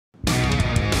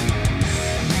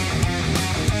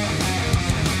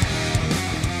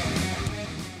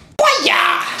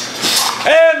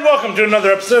welcome to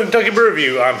another episode of Kentucky Brew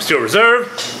Review. I'm Steel Reserve.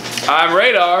 I'm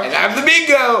Radar. And I'm the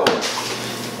Bingo.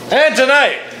 And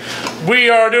tonight, we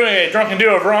are doing a drunken do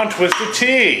over on Twisted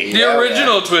Tea. The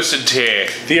original Twisted Tea.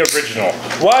 The original.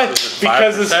 Why?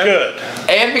 Because it's good.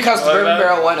 And because the Bourbon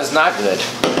Barrel one is not good.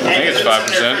 I think it's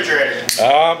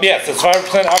 5%. Yes, it's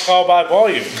 5% alcohol by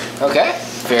volume. Okay,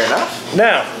 fair enough.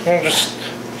 Now, I'm just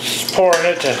pouring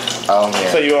it to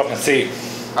so you all can see.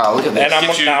 Oh, look at this. And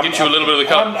Get you a little bit of the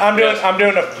cup. I'm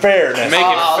doing a fairness. Make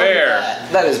it fair.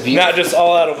 That is beautiful. Not just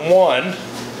all out of one.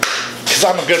 Because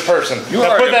I'm a good person. You now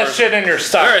are put a good that person. shit in your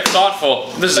stein. Very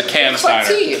thoughtful. This is a can steiner.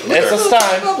 It's a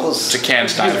stein. It's a can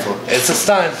steiner. It's a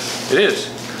stein. It is.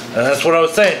 And that's what I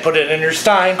was saying. Put it in your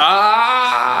stein.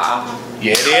 Ah!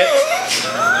 You idiot.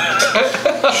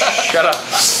 Shut up.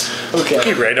 Okay.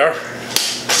 Hey, Radar.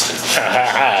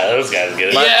 Those guys get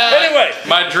it. Yeah. Anyway.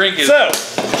 My drink is. So,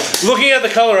 looking at the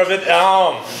color of it,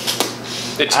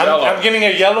 it's yellow. I'm getting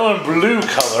a yellow and blue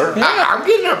color. I'm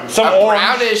getting a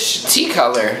brownish tea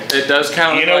color. It does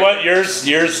count. You know what? Yours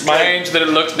strange that it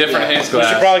looks different in his glass. We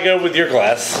should probably go with your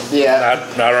glass. Yeah.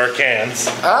 Not our cans.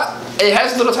 It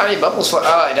has little tiny bubbles. It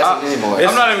doesn't anymore.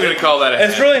 I'm not even going to call that a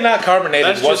It's really not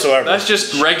carbonated whatsoever. That's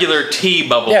just regular tea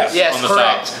bubbles on the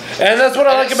correct. top. And that's what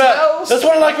I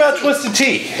like about Twisted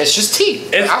Tea. It's just tea.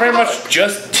 It's pretty much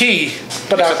just tea,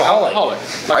 but alcoholic.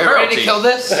 Are you ready to kill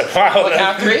this? Wow,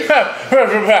 count 3?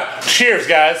 Cheers,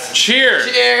 guys.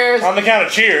 Cheers. Cheers. On the count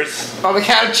of cheers. On the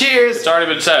count of cheers. It's already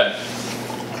been said.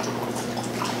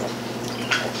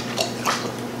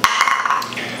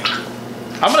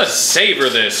 I'm gonna savor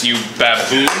this, you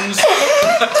baboons. Is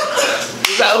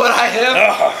that what I am?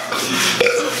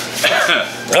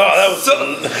 Oh, that was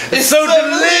it's so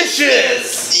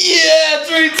delicious. Yeah,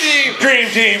 Dream Team. Dream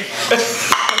Team.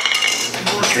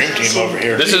 Dream Team over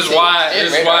here. This is why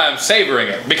I'm savoring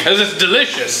it, because it's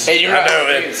delicious. And you're I know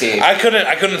it. I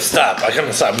couldn't stop.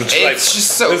 It's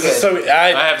just so good.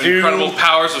 I have incredible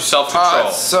powers of self-control. Oh,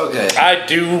 it's so good. I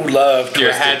do love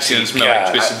Your Twisted hat's gonna Tea. smell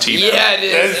like Twisted Tea. Yeah, it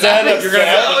is. You're gonna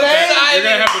have the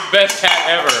best hat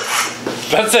ever.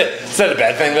 That's it. Is that a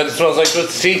bad thing that it smells like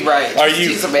Twisted Tea? Right. Are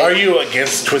you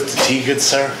against Twisted Tea, good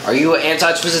sir? Are you an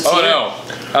anti-Twisted Tea? Oh no.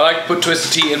 I like to put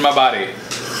Twisted Tea in my body.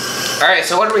 Alright,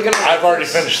 so what are we gonna rate I've already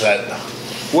finished that.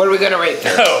 What are we gonna rate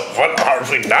this? Oh, what are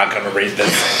we not gonna rate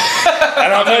this?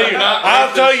 And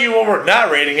I'll tell you what we're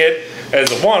not rating it as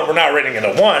a 1. We're not rating it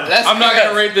a 1. I'm not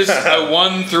gonna rate this a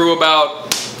 1 through about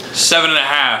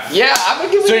 7.5. Yeah, I'm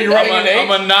gonna give it an 8. I'm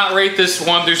gonna not rate this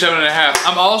 1 through 7.5.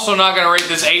 I'm also not gonna rate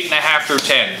this 8.5 through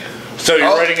 10. So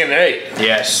you're rating it an 8?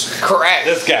 Yes. Correct.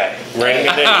 This guy rating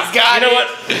it an 8. He's got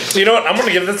You know what? I'm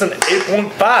gonna give this an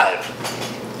 8.5.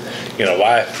 You know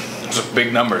why? Those are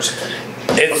big numbers.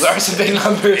 Those are some big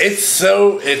numbers. It's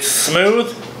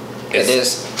smooth. It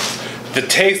is. The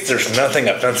taste, there's nothing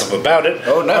offensive about it.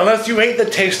 Oh no. Unless you hate the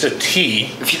taste of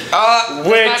tea. That's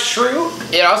not true.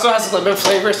 It also has a lemon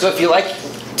flavor, so if you like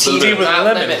tea with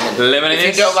lemon.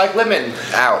 If you don't like lemon,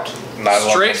 out.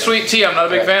 Straight sweet tea, I'm not a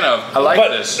big fan of. I like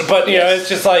this. But you know, it's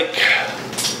just like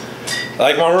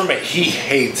my roommate, he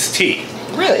hates tea.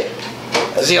 Really?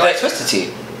 Does he like Twisted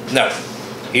Tea? No.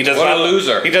 He doesn't. What a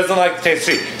loser. He doesn't like the taste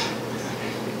of tea.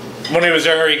 When he was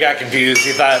younger, he got confused.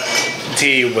 He thought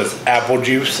tea was apple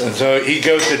juice, and so he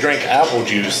goes to drink apple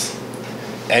juice,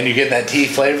 and you get that tea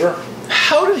flavor.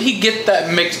 How did he get that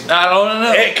mixed? I don't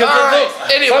know.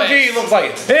 Some tea looks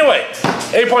like it. Anyway,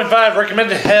 8.5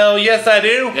 recommended. Hell yes, I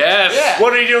do. Yes. Yeah.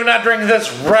 What are you doing not drinking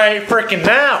this right freaking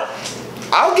now?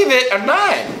 I'll give it a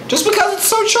 9, just because it's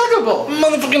so chuggable.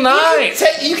 Motherfucking 9.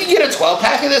 You can get a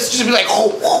 12-pack of this, just be like,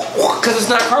 because it's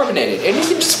not carbonated, and you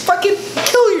can just fucking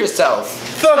kill yourself.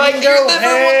 Like your liver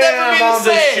will never be the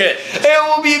same. Shit. It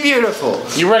will be beautiful.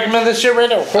 You recommend this shit right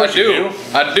now? Of course you do.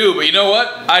 I do, but you know what?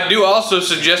 I do also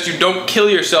suggest you don't kill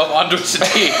yourself on Twisted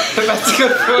Tea. That's a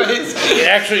good point.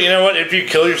 Actually, you know what? If you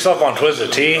kill yourself on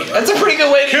Twisted Tea, that's a pretty good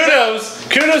way to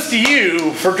kudos to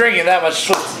you for drinking that much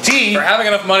Twisted Tea. For having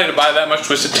enough money to buy that much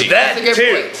Twisted Tea. That's a good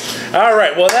point. All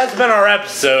right, well, that's been our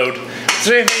episode. If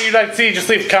there's anything you'd like to see, just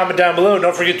leave a comment down below.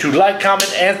 Don't forget to like,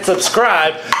 comment, and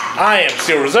subscribe. I am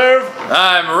Steel Reserve.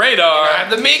 I'm Radar. And I'm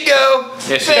the Mingo.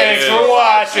 Yes, Thanks for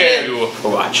watching. Thank you for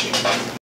watching.